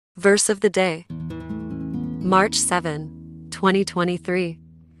Verse of the day, March 7, 2023.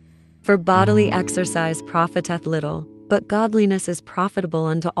 For bodily exercise profiteth little, but godliness is profitable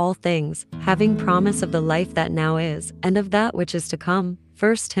unto all things, having promise of the life that now is, and of that which is to come.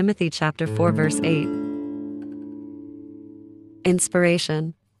 1 Timothy chapter 4 verse 8.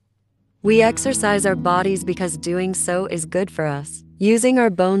 Inspiration. We exercise our bodies because doing so is good for us. Using our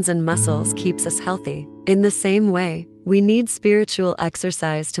bones and muscles keeps us healthy. In the same way, we need spiritual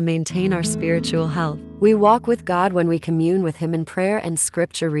exercise to maintain our spiritual health. We walk with God when we commune with Him in prayer and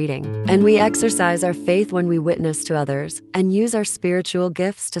scripture reading, and we exercise our faith when we witness to others and use our spiritual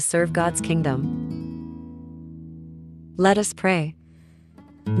gifts to serve God's kingdom. Let us pray.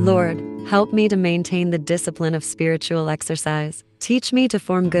 Lord, help me to maintain the discipline of spiritual exercise. Teach me to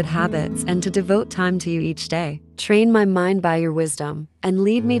form good habits and to devote time to you each day. Train my mind by your wisdom, and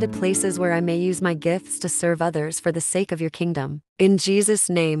lead me to places where I may use my gifts to serve others for the sake of your kingdom. In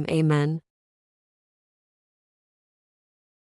Jesus' name, amen.